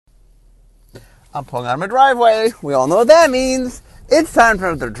I'm pulling out of my driveway. We all know what that means. It's time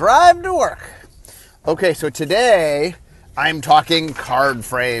for the drive to work. Okay, so today I'm talking card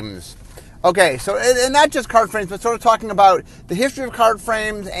frames. Okay, so and not just card frames, but sort of talking about the history of card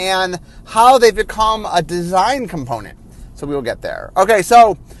frames and how they've become a design component. So we will get there. Okay,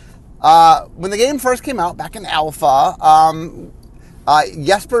 so when the game first came out back in alpha,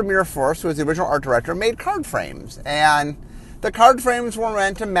 Jesper Myrfors, who was the original art director, made card frames, and the card frames were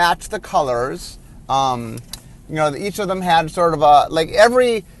meant to match the colors. Each of them had sort of a, like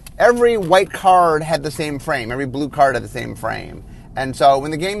every white card had the same frame. Every blue card had the same frame. And so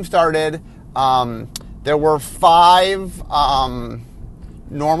when the game started, there were 5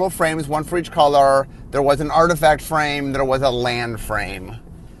 normal frames, 1 for each color. There was an artifact frame. There was a land frame.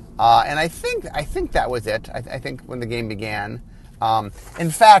 And I think that was it. I think when the game began.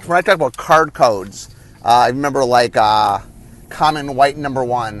 In fact, when I talk about card codes, I remember like common white number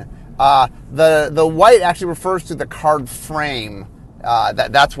 1. The white actually refers to the card frame.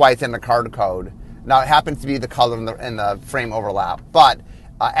 That's why it's in the card code. Now, it happens to be the color and the frame overlap. But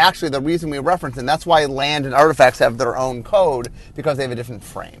actually, the reason we reference it, and that's why land and artifacts have their own code, because they have a different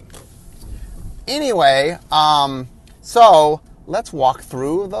frame. Anyway, so let's walk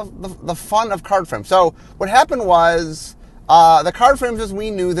through the fun of card frames. So what happened was the card frames as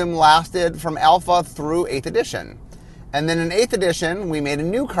we knew them lasted from alpha through 8th edition. And then in 8th edition, we made a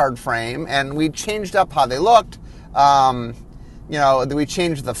new card frame, and we changed up how they looked. We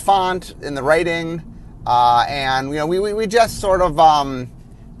changed the font in the writing, and we just sort of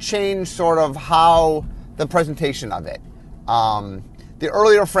changed sort of how the presentation of it. The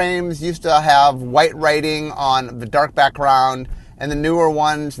earlier frames used to have white writing on the dark background, and the newer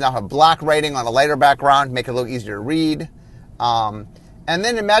ones now have black writing on a lighter background to make it a little easier to read. And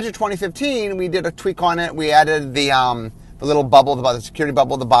then in Magic 2015, we did a tweak on it. We added the little bubble, the security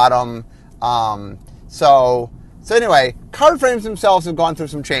bubble at the bottom. So anyway, card frames themselves have gone through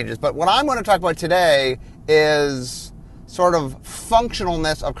some changes. But what I'm going to talk about today is sort of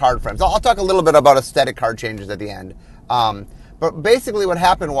functionalness of card frames. I'll talk a little bit about aesthetic card changes at the end. But basically what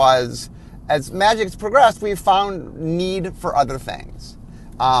happened was, as Magic's progressed, we found need for other things.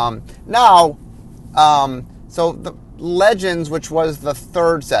 So the Legends, which was the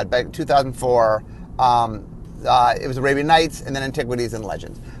 3rd set back in 2004, it was Arabian Nights, and then Antiquities and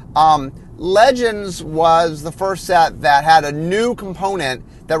Legends. Legends was the first set that had a new component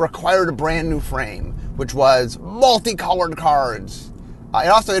that required a brand new frame, which was multicolored cards. It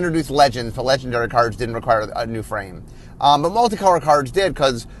also introduced Legends, but legendary cards didn't require a new frame. But multicolored cards did,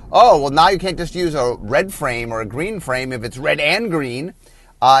 because, now you can't just use a red frame or a green frame if it's red and green.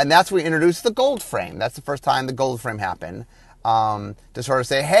 And that's when we introduced the gold frame. That's the first time the gold frame happened. To sort of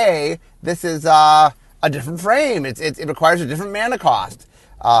say, hey, this is a different frame. It requires a different mana cost.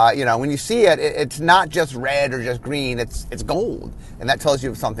 When you see it, it's not just red or just green. It's gold, and that tells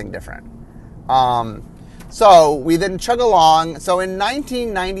you something different. So we then chug along. So in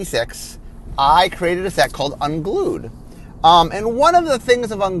 1996, I created a set called Unglued. And one of the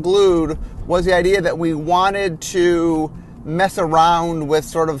things of Unglued was the idea that we wanted to mess around with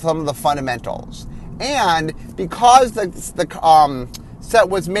sort of some of the fundamentals. And because the set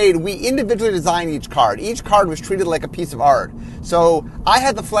was made, we individually designed each card. Each card was treated like a piece of art. So I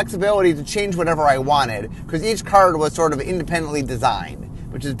had the flexibility to change whatever I wanted, because each card was sort of independently designed,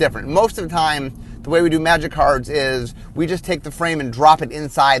 which is different. Most of the time, the way we do Magic cards is we just take the frame and drop it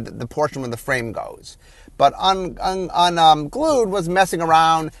inside the portion where the frame goes. But Unglued was messing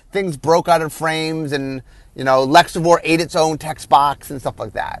around. Things broke out of frames, and Lexivore ate its own text box and stuff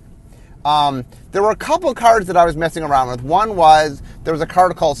like that. There were a couple cards that I was messing around with. One was, there was a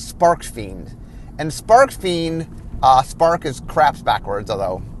card called Sparks Fiend. And Sparks Fiend, Spark is craps backwards,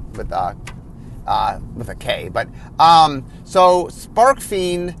 although with a K. But so Spark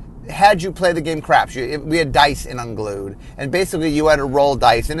Fiend had you play the game craps. We had dice in Unglued, and basically you had to roll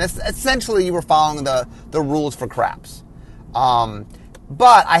dice, and essentially you were following the rules for craps.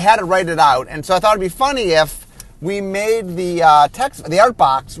 But I had to write it out, and so I thought it'd be funny if we made the art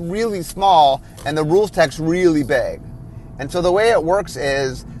box really small and the rules text really big. And so the way it works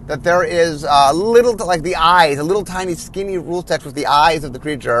is that there is a little, like the eyes, a little tiny skinny rules text with the eyes of the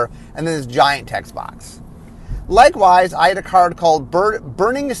creature, and then this giant text box. Likewise, I had a card called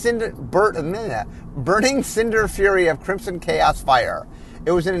Burning Cinder Fury of Crimson Chaos Fire.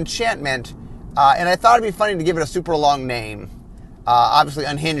 It was an enchantment, and I thought it'd be funny to give it a super long name. Obviously,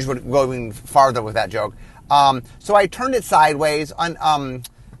 Unhinged would go even farther with that joke. So I turned it sideways.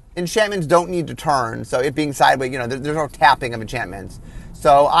 Enchantments don't need to turn, so it being sideways, there's no tapping of enchantments.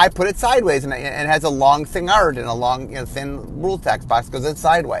 So I put it sideways, and it has a long thin art and a long, thin rule text box because it's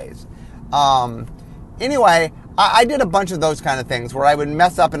sideways. Anyway, I did a bunch of those kind of things where I would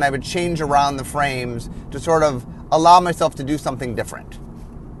mess up and I would change around the frames to sort of allow myself to do something different.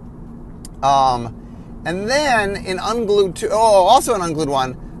 And then in Unglued 2, also in Unglued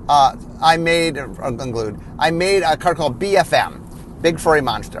 1, I made a card called BFM, Big Furry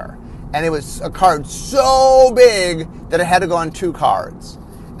Monster. And it was a card so big that it had to go on 2 cards.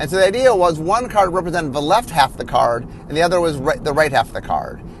 And so the idea was one card represented the left half of the card, and the other was the right half of the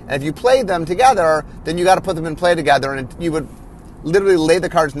card. And if you played them together, then you got to put them in play together, and you would literally lay the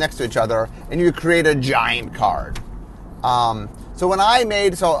cards next to each other, and you would create a giant card. So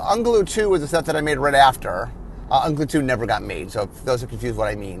Unglued 2 was a set that I made right after. Unglued 2 never got made, so if those are confused what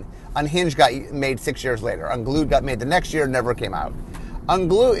I mean. Unhinged got made 6 years later. Unglued got made the next year, never came out.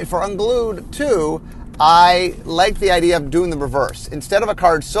 For Unglued 2, I liked the idea of doing the reverse. Instead of a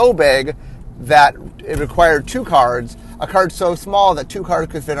card so big that it required 2 cards, a card so small that 2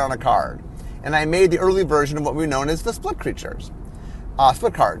 cards could fit on a card. And I made the early version of what we know as the split creatures.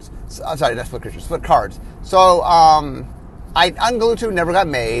 Split cards. Sorry, not split creatures, split cards. So, Unglued 2 never got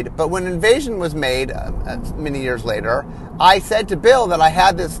made, but when Invasion was made many years later, I said to Bill that I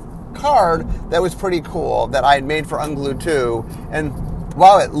had this card that was pretty cool that I had made for Unglued 2, and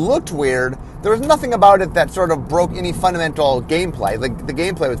while it looked weird, there was nothing about it that sort of broke any fundamental gameplay. Like, the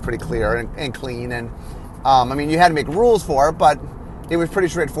gameplay was pretty clear and clean, and you had to make rules for it, but it was pretty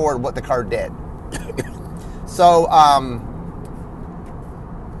straightforward what the card did. So,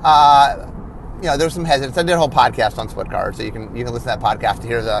 there's some hesitance. I did a whole podcast on split cards, so you can listen to that podcast to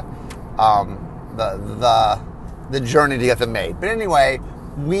hear the journey to get them made. But anyway,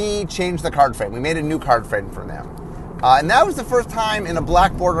 we changed the card frame. We made a new card frame for them. And that was the first time in a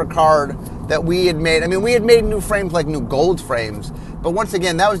black border card that we had made. We had made new frames, like new gold frames. But once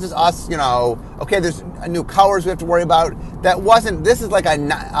again, that was just us, okay, there's new colors we have to worry about. This is like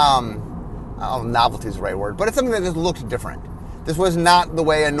novelty is the right word, but it's something that just looked different. This was not the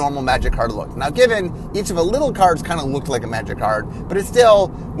way a normal Magic card looked. Now, given each of the little cards kind of looked like a Magic card, but it's still,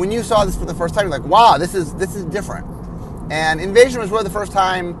 when you saw this for the first time, you're like, wow, this is different. And Invasion was really the first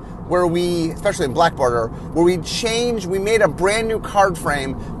time where we, especially in Black Border, where we made a brand new card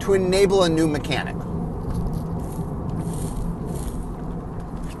frame to enable a new mechanic.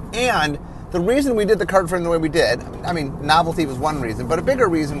 And the reason we did the card frame the way we did, novelty was one reason, but a bigger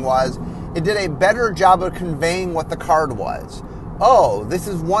reason was it did a better job of conveying what the card was. Oh, this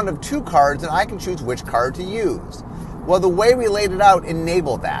is one of 2 cards, and I can choose which card to use. Well, the way we laid it out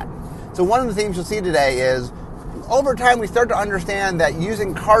enabled that. So one of the things you'll see today is, over time, we start to understand that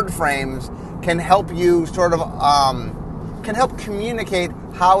using card frames can help you sort of, can help communicate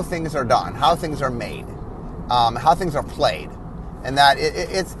how things are done, how things are made, how things are played. And that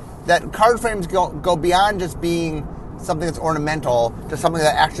it's that card frames go beyond just being something that's ornamental to something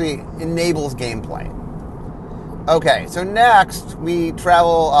that actually enables gameplay. Okay, so next we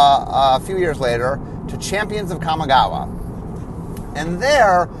travel a few years later to Champions of Kamigawa. And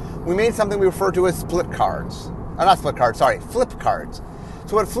there we made something we refer to as split cards. Not split cards, sorry, flip cards.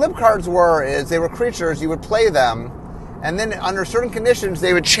 So what flip cards were is they were creatures, you would play them, and then under certain conditions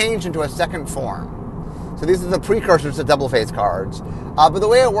they would change into a second form. So these are the precursors to double face cards. But the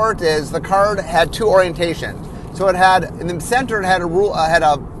way it worked is the card had 2 orientations. So it had, in the center it had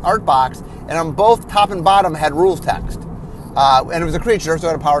a art box, and on both top and bottom had rules text. And it was a creature, so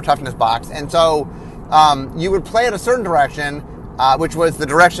it had a power toughness box. And so you would play it a certain direction, which was the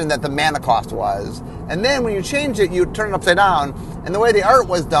direction that the mana cost was. And then when you change it, you turn it upside down. And the way the art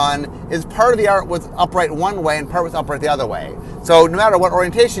was done is part of the art was upright one way and part was upright the other way. So no matter what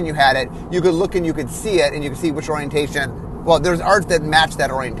orientation you had it, you could look and you could see it, and you could see which orientation. Well, there's art that matched that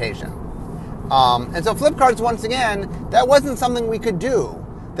orientation. And so flip cards, once again, that wasn't something we could do.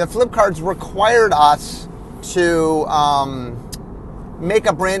 The flip cards required us to make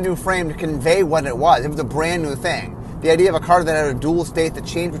a brand new frame to convey what it was. It was a brand new thing. The idea of a card that had a dual state that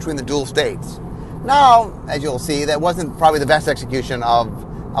changed between the dual states. Now, as you'll see, that wasn't probably the best execution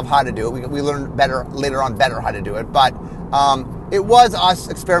of how to do it. We learned better later on how to do it, but it was us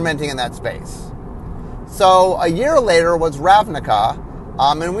experimenting in that space. So a year later was Ravnica,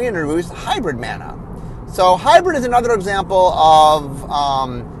 and we introduced hybrid mana. So hybrid is another example of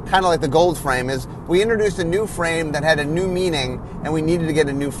kind of like the gold frame. Is we introduced a new frame that had a new meaning, and we needed to get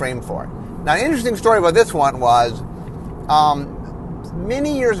a new frame for it. Now, an interesting story about this one was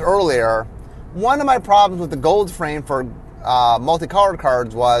many years earlier, one of my problems with the gold frame for multicolored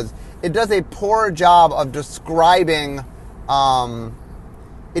cards was it does a poor job of describing.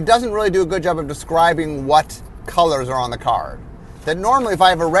 It doesn't really do a good job of describing what colors are on the card. That normally, if I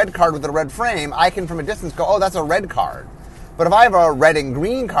have a red card with a red frame, I can from a distance go, oh, that's a red card. But if I have a red and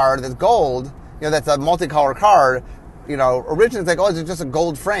green card that's gold, that's a multicolor card, originally it's like, oh, it's just a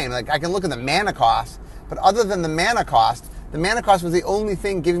gold frame. Like I can look at the mana cost, but other than the mana cost was the only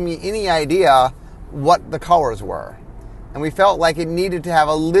thing giving me any idea what the colors were. And we felt like it needed to have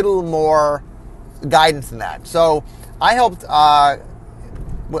a little more guidance in that. So I helped a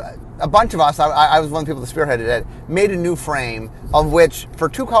bunch of us, I was one of the people that spearheaded it, made a new frame of which, for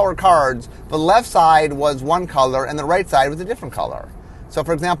 2-color cards, the left side was one color and the right side was a different color. So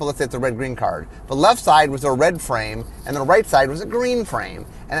for example, let's say it's a red-green card. The left side was a red frame and the right side was a green frame.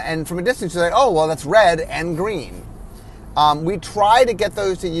 And from a distance, you're like, oh, well, that's red and green. We try to get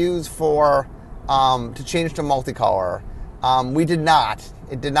those to use to change to multicolor. We did not.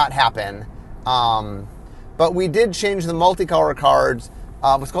 It did not happen. But we did change the multicolor cards.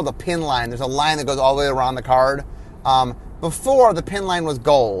 What's called a pin line. There's a line that goes all the way around the card. Before, the pin line was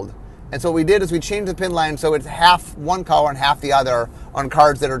gold. And so what we did is we changed the pin line so it's half one color and half the other on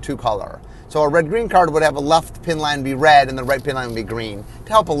cards that are 2-color. So a red-green card would have a left pin line be red and the right pin line would be green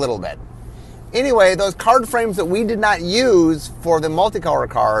to help a little bit. Anyway, those card frames that we did not use for the multicolor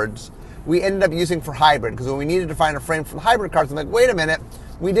cards, we ended up using for hybrid, because when we needed to find a frame for the hybrid cards, I'm like, wait a minute,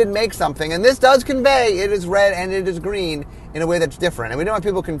 we did make something, and this does convey it is red and it is green in a way that's different. And we don't want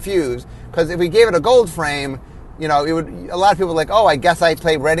people confused, because if we gave it a gold frame, a lot of people are like, oh, I guess I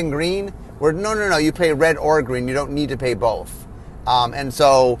play red and green. Where no, you play red or green. You don't need to pay both. And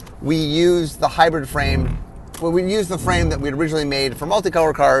so we used the hybrid frame. Well, we used the frame that we had originally made for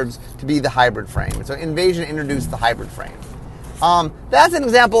multicolor cards to be the hybrid frame. So Invasion introduced the hybrid frame. That's an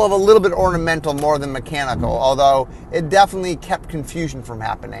example of a little bit ornamental more than mechanical, although it definitely kept confusion from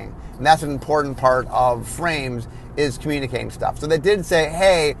happening. And that's an important part of frames, is communicating stuff. So they did say,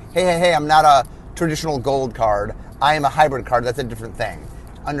 hey, I'm not a traditional gold card. I am a hybrid card. That's a different thing.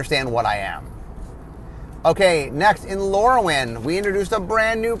 Understand what I am. Okay, next, in Lorwyn, we introduced a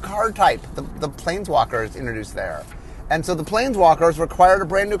brand new card type. The Planeswalkers introduced there. And so the Planeswalkers required a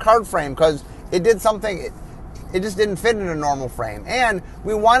brand new card frame because it did something, it just didn't fit in a normal frame. And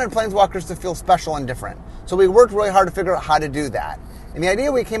we wanted Planeswalkers to feel special and different. So we worked really hard to figure out how to do that. And the idea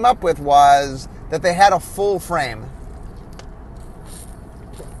we came up with was that they had a full frame.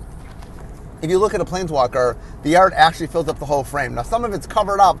 If you look at a Planeswalker, the art actually fills up the whole frame. Now, some of it's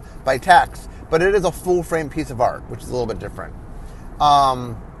covered up by text, but it is a full frame piece of art, which is a little bit different.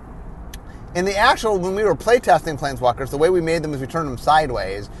 In the actual, when we were playtesting Planeswalkers, the way we made them is we turned them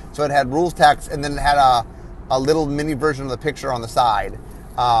sideways. So it had rules text and then it had a little mini version of the picture on the side.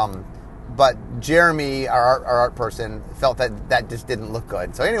 But Jeremy, our art person, felt that just didn't look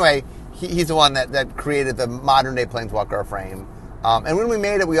good. So anyway, he's the one that created the modern day Planeswalker frame. And when we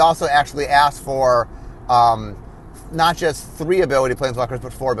made it, we also actually asked for not just 3 ability Planeswalkers,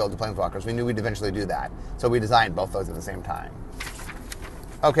 but 4 ability Planeswalkers. We knew we'd eventually do that. So we designed both those at the same time.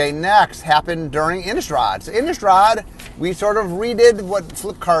 Okay, next happened during Innistrad. So Innistrad, we sort of redid what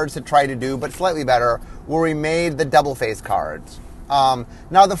Flip Cards had tried to do, but slightly better, where we made the double face cards.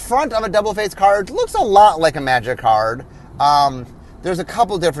 Now, the front of a double face card looks a lot like a Magic card. There's a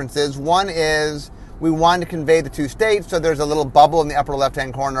couple differences. One is we wanted to convey the 2 states, so there's a little bubble in the upper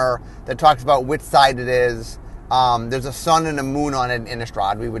left-hand corner that talks about which side it is. There's a sun and a moon on it in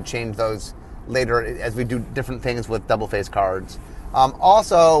Innistrad. We would change those later as we do different things with double face cards.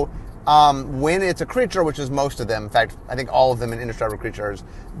 Also, when it's a creature, which is most of them, in fact, I think all of them in Innistrad are creatures,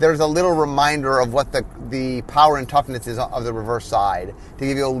 there's a little reminder of what the power and toughness is of the reverse side to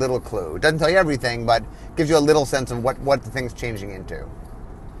give you a little clue. It doesn't tell you everything, but gives you a little sense of what the thing's changing into.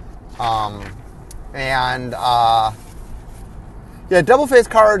 Double face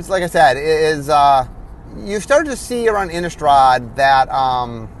cards, like I said, is you start to see around Innistrad that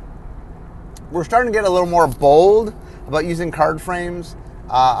we're starting to get a little more bold about using card frames.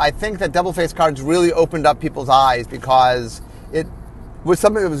 I think that double face cards really opened up people's eyes because it was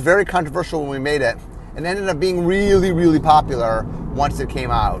something that was very controversial when we made it and ended up being really, really popular once it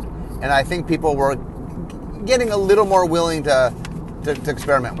came out. And I think people were getting a little more willing to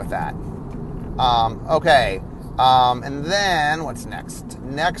experiment with that. And then what's next?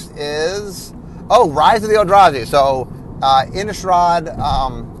 Next is Rise of the Eldrazi. So Innistrad.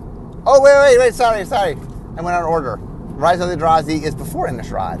 Wait! Sorry. I went out of order. Rise of the Eldrazi is before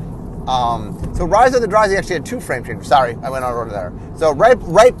Innistrad. So Rise of the Eldrazi actually had 2 frame changes. Sorry, I went out of order there. So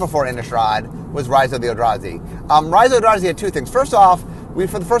right before Innistrad was Rise of the Eldrazi. Rise of the Eldrazi had 2 things. First off, we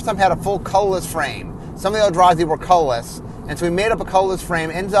for the first time had a full colorless frame. Some of the Eldrazi were colorless, and so we made up a colorless frame.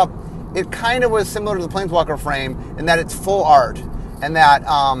 It kind of was similar to the Planeswalker frame in that it's full art, and that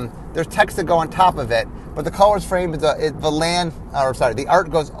there's text that go on top of it. But the colorless frame is the art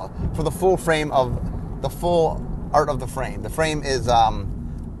goes for the full frame of the full art of the frame. The frame is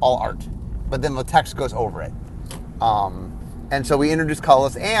all art, but then the text goes over it. And so we introduced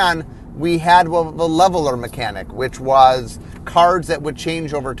colorless, and we had the leveler mechanic, which was cards that would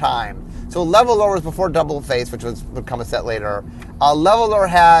change over time. So leveler was before double face, which would come a set later. Leveler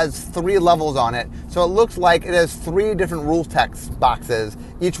has 3 levels on it, so it looks like it has 3 different rule text boxes,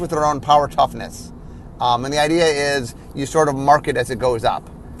 each with their own power toughness. And the idea is you sort of mark it as it goes up.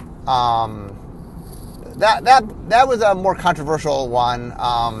 That was a more controversial one.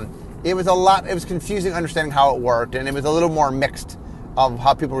 It was confusing understanding how it worked, and it was a little more mixed of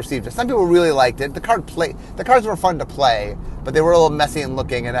how people received it. Some people really liked it. The cards were fun to play, but they were a little messy in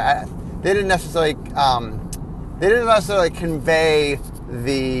looking, and they didn't necessarily convey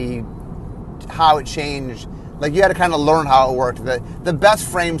how it changed. Like, you had to kind of learn how it worked. The best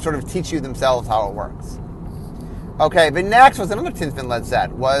frames sort of teach you themselves how it works. Okay, but next was another tin spin lead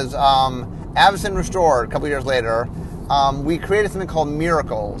set. Was Avacyn Restored a couple years later. We created something called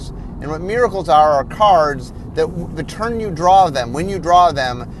Miracles. And what Miracles are cards that the turn you draw them, when you draw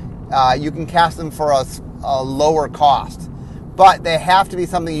them, you can cast them for a lower cost. But they have to be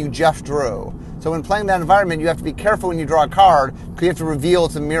something you just drew. So when playing that environment, you have to be careful when you draw a card, because you have to reveal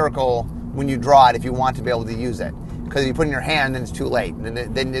it's a miracle when you draw it if you want to be able to use it. Because if you put it in your hand, then it's too late. And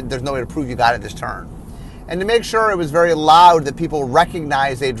then there's no way to prove you got it this turn. And to make sure it was very loud that people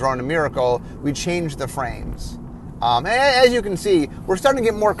recognized they'd drawn a miracle, we changed the frames. As you can see, we're starting to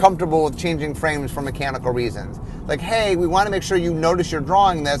get more comfortable with changing frames for mechanical reasons. Like, hey, we want to make sure you notice you're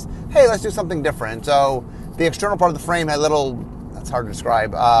drawing this. Hey, let's do something different. So the external part of the frame had little, that's hard to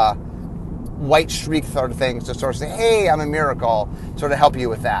describe, white streak sort of things to sort of say, hey, I'm a miracle, sort of help you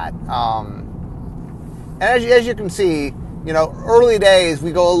with that. And as you can see, early days,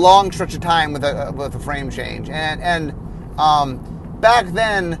 we go a long stretch of time with a frame change. And back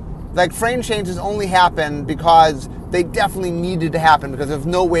then, like, frame changes only happened because they definitely needed to happen because there's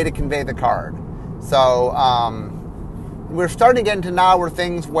no way to convey the card. So we're starting to get into now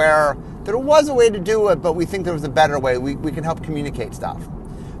things where there was a way to do it, but we think there was a better way. We can help communicate stuff.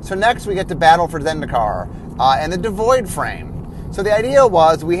 So next we get to Battle for Zendikar and the Devoid frame. So the idea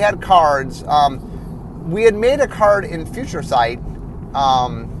was we had cards. We had made a card in Future Sight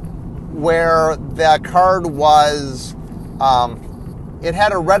where the card was... it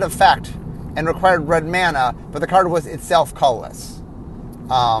had a red effect and required red mana, but the card was itself colorless.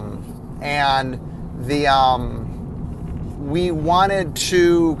 We wanted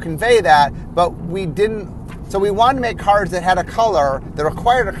to convey that, but we didn't. So we wanted to make cards that had a color, that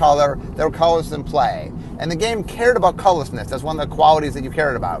required a color, that were colorless in play. And the game cared about colorlessness. That's one of the qualities that you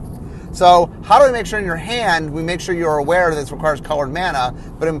cared about. So how do we make sure in your hand, we make sure you're aware that this requires colored mana,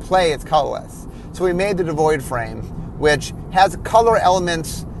 but in play it's colorless? So we made the Devoid frame, which has color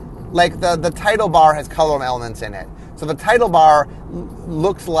elements, like the title bar has color elements in it. So the title bar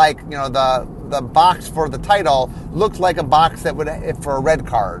looks like, the box for the title looks like a box that would, for a red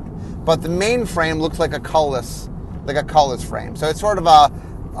card. But the main frame looks like a colorless frame. So it's sort of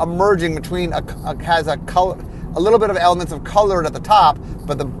a merging between, has a little bit of elements of colored at the top,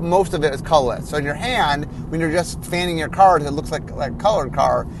 but most of it is colorless. So in your hand, when you're just fanning your card, it looks like a colored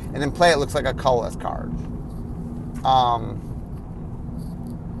card, and in play it looks like a colorless card.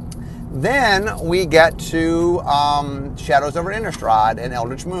 Then we get to Shadows over Innistrad and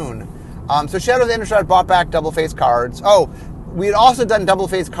Eldritch Moon. So Shadows of Innistrad brought back double-face cards. Oh, we had also done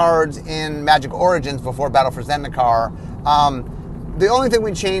double-face cards in Magic Origins before Battle for Zendikar. The only thing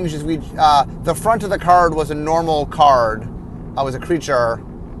we changed is the front of the card was a normal card. It was a creature,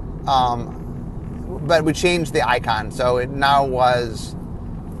 but we changed the icon. So it now was...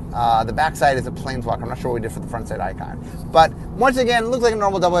 the backside is a planeswalker. I'm not sure what we did for the front side icon. But once again, it looks like a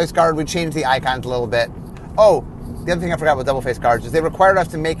normal double-face card. We changed the icons a little bit. Oh, the other thing I forgot about double-face cards is they required us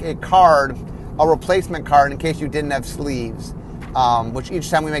to make a card, a replacement card, in case you didn't have sleeves, which each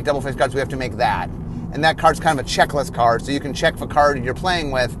time we make double-face cards, we have to make that. And that card's kind of a checklist card, so you can check the card you're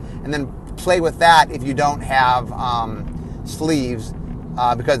playing with and then play with that if you don't have sleeves,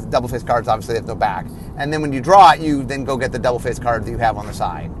 because double-face cards obviously have no back. And then when you draw it, you then go get the double-face card that you have on the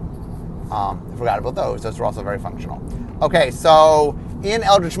side. I forgot about those. Those are also very functional. Okay, so in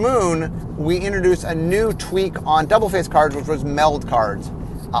Eldritch Moon, we introduced a new tweak on double-face cards, which was meld cards,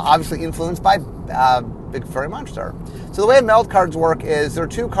 obviously influenced by Big Furry Monster. So the way meld cards work is there are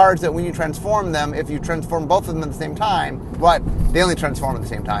 2 cards that when you transform them, if you transform both of them at the same time, but they only transform at the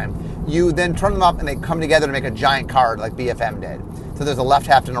same time, you then turn them up and they come together to make a giant card like BFM did. So there's a left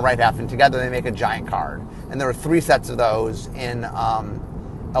half and a right half, and together they make a giant card. And there are 3 sets of those in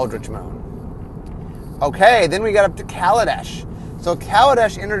Eldritch Moon. Okay, then we got up to Kaladesh. So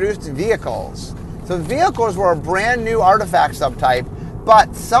Kaladesh introduced vehicles. So So vehicles were a brand new artifact subtype,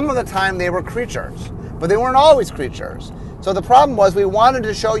 but some of the time they were creatures. But they weren't always creatures. So the problem was we wanted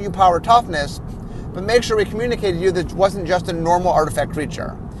to show you power toughness, but make sure we communicated to you that it wasn't just a normal artifact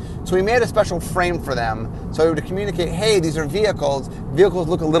creature. So we made a special frame for them so to communicate, hey, these are vehicles. Vehicles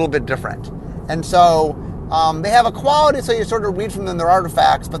look a little bit different. And so they have a quality, so you sort of read from them, they're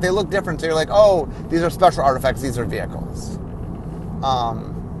artifacts, but they look different. So you're like, oh, these are special artifacts, these are vehicles.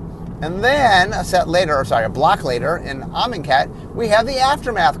 And then a block later in Amonkhet, we have the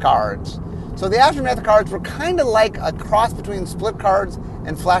Aftermath cards. So the Aftermath cards were kind of like a cross between split cards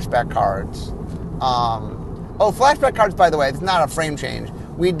and flashback cards. Flashback cards, by the way, it's not a frame change.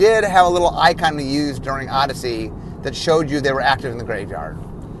 We did have a little icon we used during Odyssey that showed you they were active in the graveyard.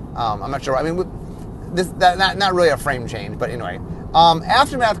 I'm not sure. I mean, not really a frame change, but anyway.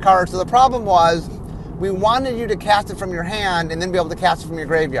 Aftermath cards, so the problem was we wanted you to cast it from your hand and then be able to cast it from your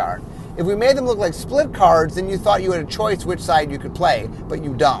graveyard. If we made them look like split cards, then you thought you had a choice which side you could play, but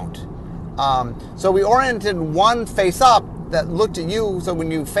you don't. So we oriented one face up that looked at you, so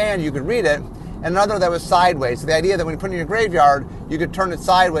when you fanned, you could read it, and another that was sideways. So the idea that when you put it in your graveyard, you could turn it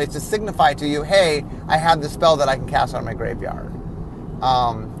sideways to signify to you, hey, I have the spell that I can cast on my graveyard.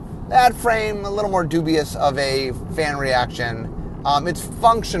 That frame, a little more dubious of a fan reaction. It's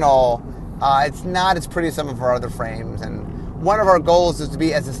functional. It's not as pretty as some of our other frames, and one of our goals is to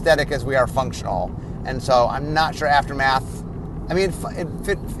be as aesthetic as we are functional. And so I'm not sure Aftermath. I mean,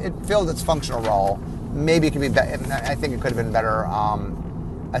 it fills its functional role. Maybe it could be better. I think it could have been better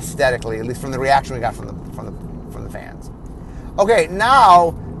aesthetically, at least from the reaction we got from the fans. Okay,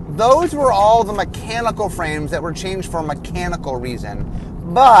 now those were all the mechanical frames that were changed for a mechanical reason,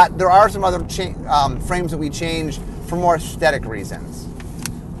 but there are some other frames that we changed for more aesthetic reasons.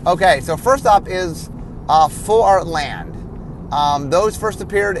 Okay, so first up is Full Art Land. Those first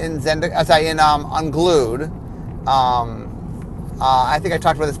appeared in Unglued. I think I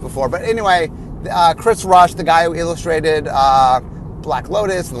talked about this before, but anyway, Chris Rush, the guy who illustrated Black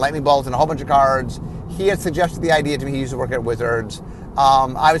Lotus and Lightning Bolt and a whole bunch of cards, he had suggested the idea to me. He used to work at Wizards.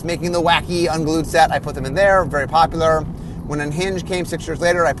 I was making the wacky Unglued set. I put them in there, very popular. When Unhinged came 6 years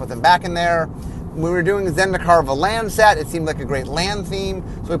later, I put them back in there. When we were doing Zendikar of a land set, it seemed like a great land theme,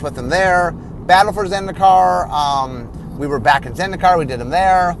 so we put them there. Battle for Zendikar, we were back in Zendikar, we did them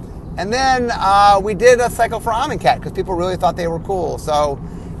there. And then we did a cycle for Amonkhet because people really thought they were cool. So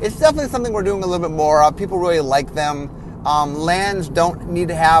it's definitely something we're doing a little bit more of. People really like them. Lands don't need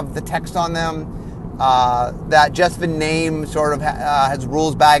to have the text on them. That just the name sort of has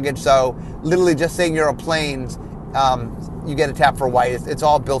rules baggage. So literally just saying you're a plains, you get a tap for white. It's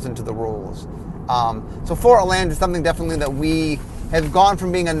all built into the rules. So Full Art Land is something definitely that we have gone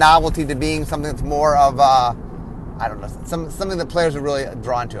from being a novelty to being something that's more of I don't know, something that players are really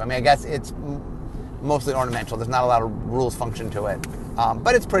drawn to. I mean, I guess it's mostly ornamental. There's not a lot of rules function to it.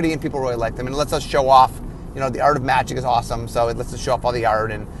 But it's pretty and people really like them. And it lets us show off, the art of Magic is awesome. So it lets us show off all the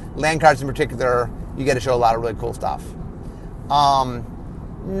art. And land cards in particular, you get to show a lot of really cool stuff.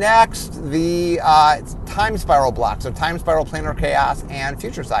 Next, the Time Spiral block. So Time Spiral, Planar Chaos, and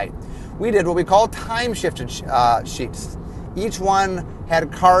Future Sight. We did what we call time-shifted sheets. Each one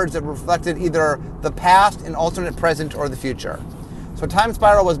had cards that reflected either the past, an alternate present, or the future. So Time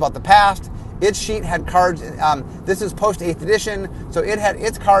Spiral was about the past. Its sheet had cards. This is post 8th edition, so it had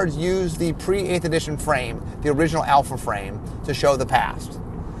its cards use the pre-8th edition frame, the original alpha frame, to show the past.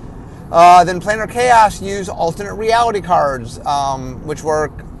 Then Planar Chaos used alternate reality cards, which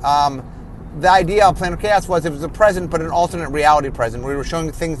were the idea of Planar Chaos was it was a present, but an alternate reality present. We were showing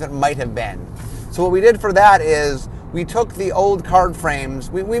things that might have been. So what we did for that is we took the old card frames.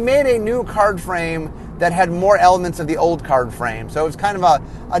 We made a new card frame that had more elements of the old card frame. So it was kind of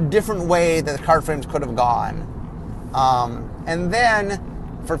a different way that the card frames could have gone. And then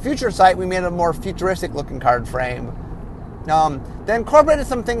for Future Sight, we made a more futuristic looking card frame. They incorporated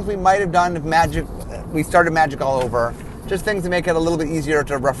some things we might have done if Magic, we started Magic all over. Just things to make it a little bit easier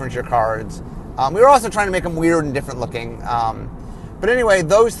to reference your cards. We were also trying to make them weird and different looking. But anyway,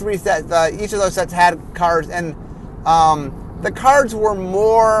 those three sets, each of those sets had cards, and the cards were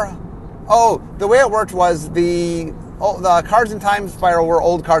more. The way it worked was the cards in Time Spiral were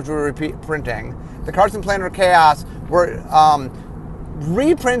old cards we were reprinting. The cards in Planar Chaos were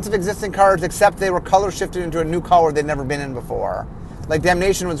reprints of existing cards, except they were color shifted into a new color they'd never been in before. Like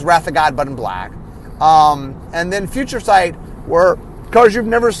Damnation was Wrath of God, but in black. And then Future Sight were cards you've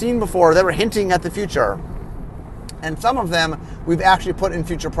never seen before that were hinting at the future. And some of them we've actually put in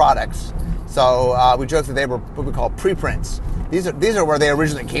future products. So we joked that they were what we call preprints. These are where they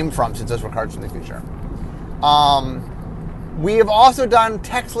originally came from, since those were cards from the future. We have also done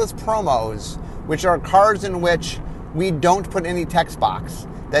textless promos, which are cards in which we don't put any text box.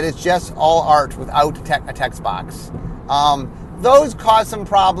 That is just all art without a text box. Those cause some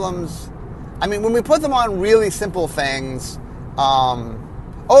problems. I mean, when we put them on really simple things,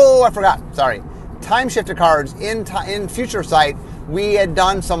 I forgot. Sorry, time shifted cards in Future Sight. We had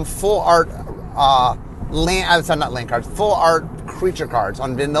done some full art full art creature cards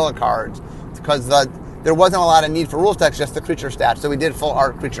on vanilla cards because there wasn't a lot of need for rules text, just the creature stats. So we did full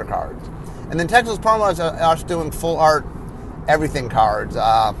art creature cards, and then Texas Promos are us doing full art everything cards.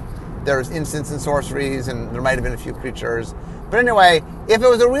 There's instants and sorceries, and there might have been a few creatures. But anyway, if it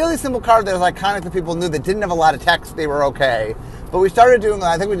was a really simple card that was iconic that people knew that didn't have a lot of text, they were okay. But we started doing,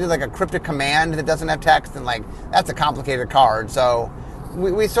 I think we did like a cryptic command that doesn't have text, and like that's a complicated card. So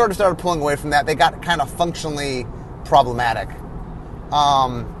we sort of started pulling away from that. They got kind of functionally problematic.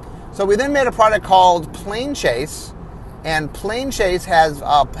 So we then made a product called Plane Chase, and Plane Chase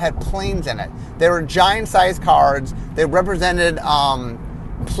had planes in it. They were giant-sized cards. They represented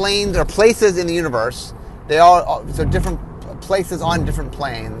planes or places in the universe. So different places on different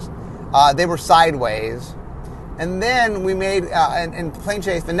planes. They were sideways. And then we made, in Plane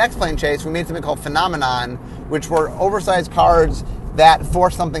Chase, the next Plane Chase, we made something called Phenomenon, which were oversized cards that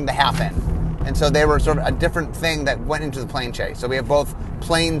forced something to happen. And so they were sort of a different thing that went into the Plane Chase. So we have both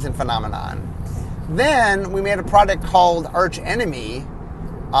planes and Phenomenon. Then we made a product called Arch Enemy.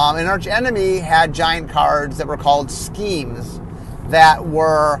 And Arch Enemy had giant cards that were called Schemes that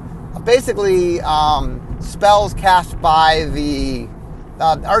were basically spells cast by the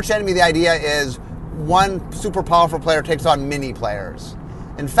Arch Enemy. The idea is one super powerful player takes on mini players.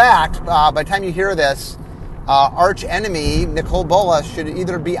 In fact, by the time you hear this, Arch Enemy, Nicol Bolas, should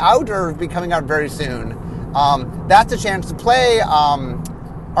either be out or be coming out very soon. That's a chance to play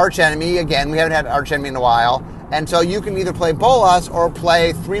Arch Enemy. Again, we haven't had Arch Enemy in a while. And so you can either play Bolas or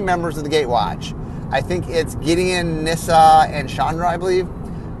play 3 members of the Gatewatch. I think it's Gideon, Nissa, and Chandra, I believe.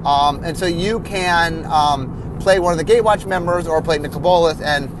 And so you can play one of the Gatewatch members or play Nicol Bolas,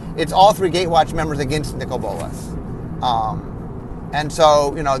 and it's all 3 Gatewatch members against Nicol Bolas. And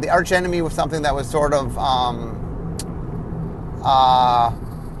so, the Arch Enemy was something that was sort of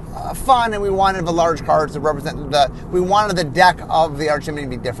fun, and we wanted the large cards to represent we wanted the deck of the Arch Enemy to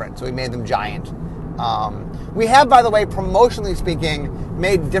be different, so we made them giant. We have, by the way, promotionally speaking,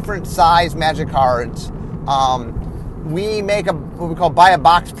 made different size Magic cards. We make what we call buy a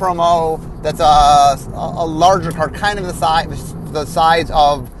box promo. That's a larger card, kind of the size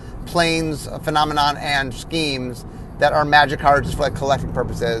of Planes, Phenomenon, and Schemes that are Magic cards just for like collecting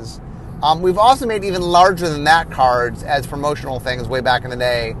purposes. We've also made even larger than that cards as promotional things way back in the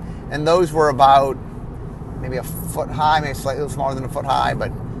day, and those were about maybe a foot high, maybe slightly smaller than a foot high,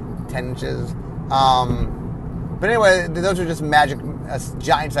 but 10 inches. But anyway, those are just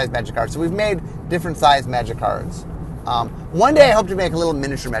giant-sized Magic cards. So we've made different sized Magic cards. One day I hope to make a little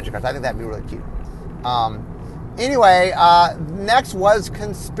miniature Magic cards. I think that'd be really cute. Anyway, next was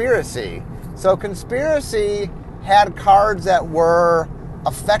Conspiracy. So Conspiracy had cards that were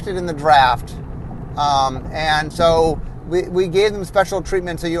affected in the draft. And so we gave them special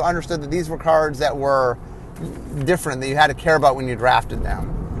treatment so you understood that these were cards that were different, that you had to care about when you drafted them.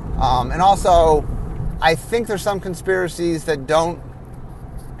 And also, I think there's some conspiracies that don't...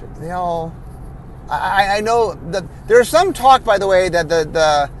 I know that there's some talk, by the way, that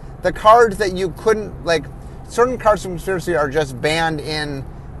the cards that you couldn't... Like, certain cards from Conspiracy are just banned in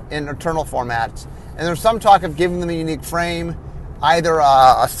Eternal formats. And there's some talk of giving them a unique frame, either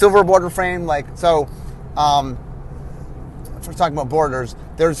a silver border frame, if we're talking about borders,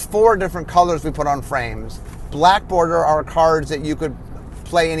 there's 4 different colors we put on frames. Black border are cards that you could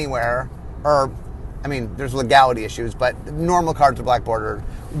play anywhere, there's legality issues, but normal cards are black bordered.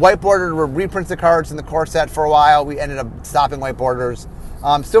 White bordered were reprints of cards in the core set for a while. We ended up stopping white borders.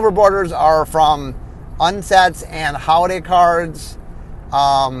 Silver borders are from unsets and holiday cards,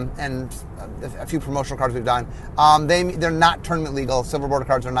 and a few promotional cards we've done. They're not tournament legal. Silver border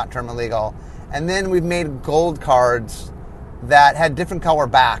cards are not tournament legal. And then we've made gold cards that had different color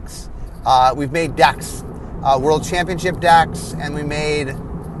backs. We've made decks, World Championship decks, and we made, in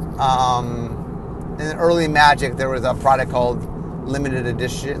early Magic, there was a product called Limited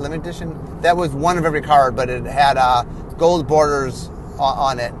Edition. That was one of every card, but it had gold borders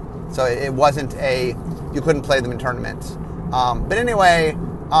on it. So it wasn't you couldn't play them in tournaments. But anyway,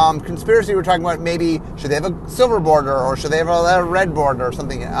 Conspiracy, we're talking about maybe should they have a silver border or should they have a red border or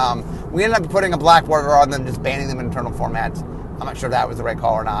something. We ended up putting a black border on them, just banning them in Eternal formats. I'm not sure that was the right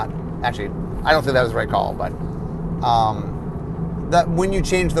call or not. Actually, I don't think that was the right call, but that when you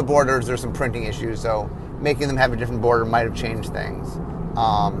change the borders, there's some printing issues, so making them have a different border might have changed things.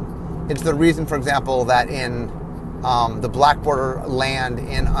 It's the reason, for example, that in the black border land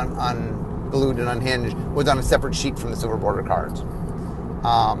in Unglued and Unhinged was on a separate sheet from the silver border cards.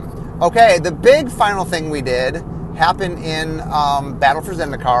 Okay, the big final thing we did happened in Battle for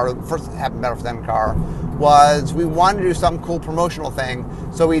Zendikar. First happened in Battle for Zendikar was we wanted to do some cool promotional thing,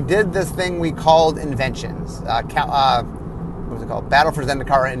 so we did this thing we called Inventions. What was it called? Battle for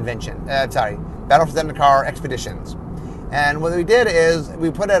Zendikar Battle for Zendikar Expeditions. And what we did is we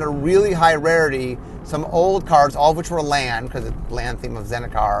put at a really high rarity some old cards, all of which were land, because it's the land theme of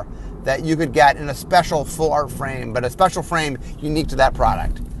Zendikar, that you could get in a special full art frame, but a special frame unique to that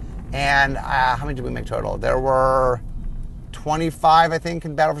product. And how many did we make total? There were 25, I think,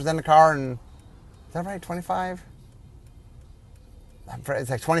 in Battle for Zendikar, and is that right, 25? It's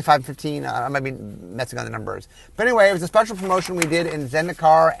like 25, 15, I might be messing on the numbers. But anyway, it was a special promotion we did in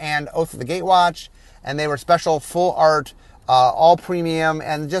Zendikar and Oath of the Gatewatch, and they were special full art, all premium,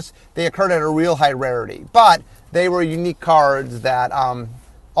 and just they occurred at a real high rarity. But they were unique cards that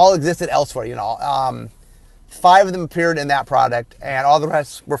all existed elsewhere. 5 of them appeared in that product, and all the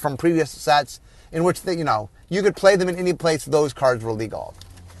rest were from previous sets in which you could play them in any place those cards were legal.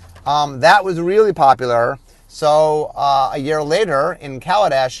 That was really popular. So a year later in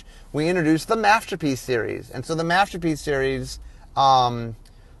Kaladesh, we introduced the Masterpiece series. And so the Masterpiece series, the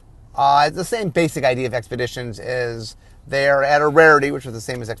same basic idea of Expeditions is they're at a rarity, which was the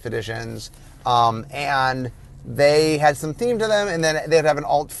same as Expeditions, and they had some theme to them, and then they'd have an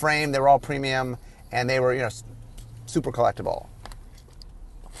alt frame. They were all premium, and they were super collectible.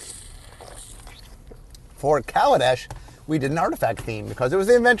 For Kaladesh, we did an artifact theme because it was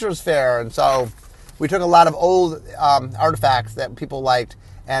the Adventurers Fair, and so we took a lot of old artifacts that people liked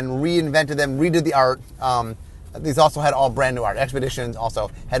and reinvented them, redid the art. These also had all brand new art. Expeditions also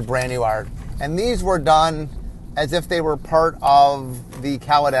had brand new art. And these were done as if they were part of the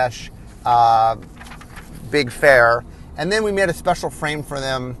Kaladesh big fair. And then we made a special frame for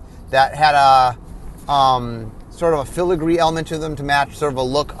them that had a sort of a filigree element to them to match sort of a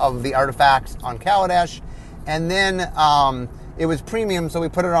look of the artifacts on Kaladesh. And then it was premium, so we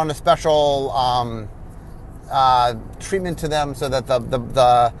put it on a special treatment to them so that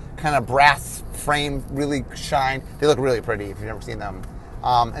the kind of brass frame really shine. They look really pretty if you've never seen them.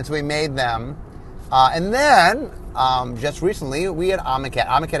 And so we made them. And then, just recently, we had Amonkhet.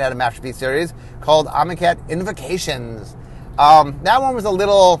 Amonkhet had a Masterpiece series called Amonkhet Invocations. That one was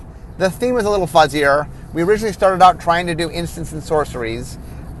the theme was a little fuzzier. We originally started out trying to do instants and sorceries.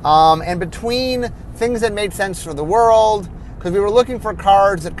 And between things that made sense for the world, because we were looking for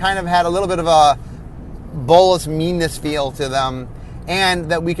cards that kind of had a little bit of a Bolas meanness feel to them, and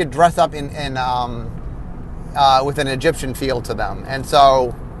that we could dress up in with an Egyptian feel to them. And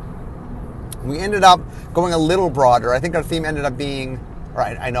so we ended up going a little broader. I think our theme ended up being,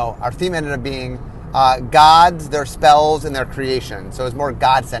 our theme ended up being gods, their spells, and their creation. So it was more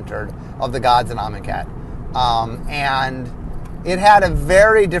God-centered of the gods in Amonkhet. And it had a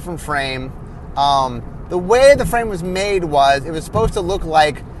very different frame. The way the frame was made was it was supposed to look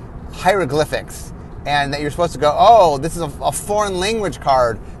like hieroglyphics, and that you're supposed to go, oh, this is a foreign language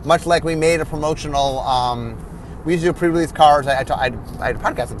card, much like we made a promotional, we used to do pre-release cards. I had a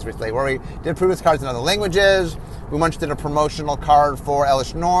podcast on this recently where we did pre-release cards in other languages. We once did a promotional card for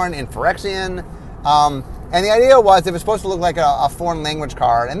Elesh Norn in Phyrexian. And the idea was it was supposed to look like a foreign language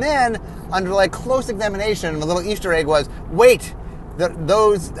card. And then, under close examination, the little Easter egg was, wait,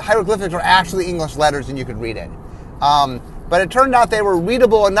 those hieroglyphics are actually English letters and you could read it. But it turned out they were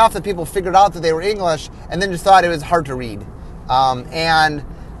readable enough that people figured out that they were English and then just thought it was hard to read. And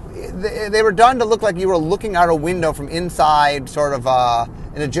they were done to look like you were looking out a window from inside sort of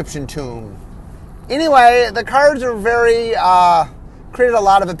an Egyptian tomb. Anyway, the cards are very, created a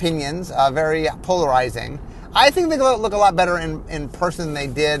lot of opinions, very polarizing. I think they look a lot better in person than they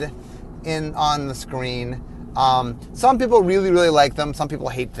did on the screen. Some people really, really like them. Some people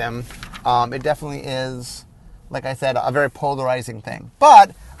hate them. It definitely is, like I said, a very polarizing thing.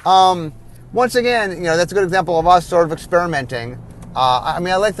 But once again, that's a good example of us sort of experimenting. I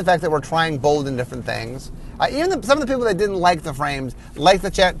like the fact that we're trying bold and different things. Even some of the people that didn't like the frames liked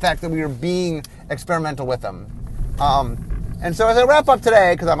the fact that we were being experimental with them. And so as I wrap up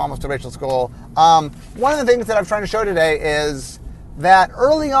today, because I'm almost to Rachel School, one of the things that I'm trying to show today is that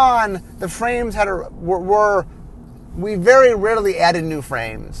early on, the frames we very rarely added new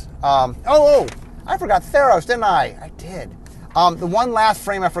frames. I forgot Theros, didn't I? I did. The one last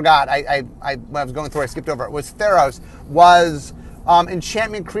frame I forgot, when I was going through, I skipped over it, was Theros,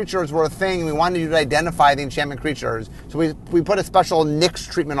 enchantment creatures were a thing. We wanted you to identify the enchantment creatures. So we put a special Nyx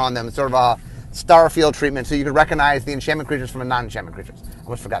treatment on them, sort of star field treatment so you could recognize the enchantment creatures from the non-enchantment creatures. I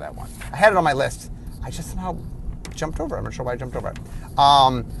almost forgot that one. I had it on my list. I just somehow jumped over it. I'm not sure why I jumped over it.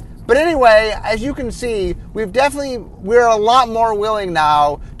 But anyway, as you can see, we're a lot more willing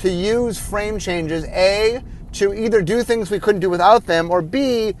now to use frame changes, A, to either do things we couldn't do without them, or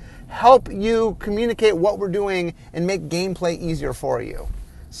B, help you communicate what we're doing and make gameplay easier for you.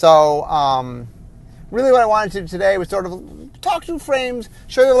 So, really what I wanted to do today was sort of talk through frames,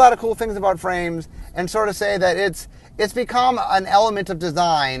 show you a lot of cool things about frames, and sort of say that it's become an element of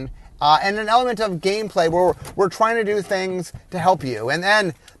design and an element of gameplay where we're trying to do things to help you. And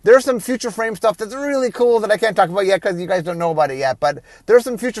then there's some future frame stuff that's really cool that I can't talk about yet because you guys don't know about it yet, but there's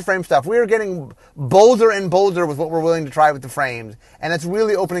some future frame stuff. We're getting bolder and bolder with what we're willing to try with the frames, and it's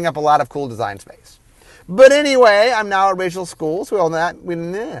really opening up a lot of cool design space. But anyway, I'm now at Rachel's school, so we all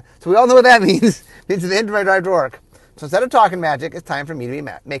know what that means. It means it's the end of my drive to work. So instead of talking magic, it's time for me to be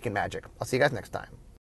making magic. I'll see you guys next time.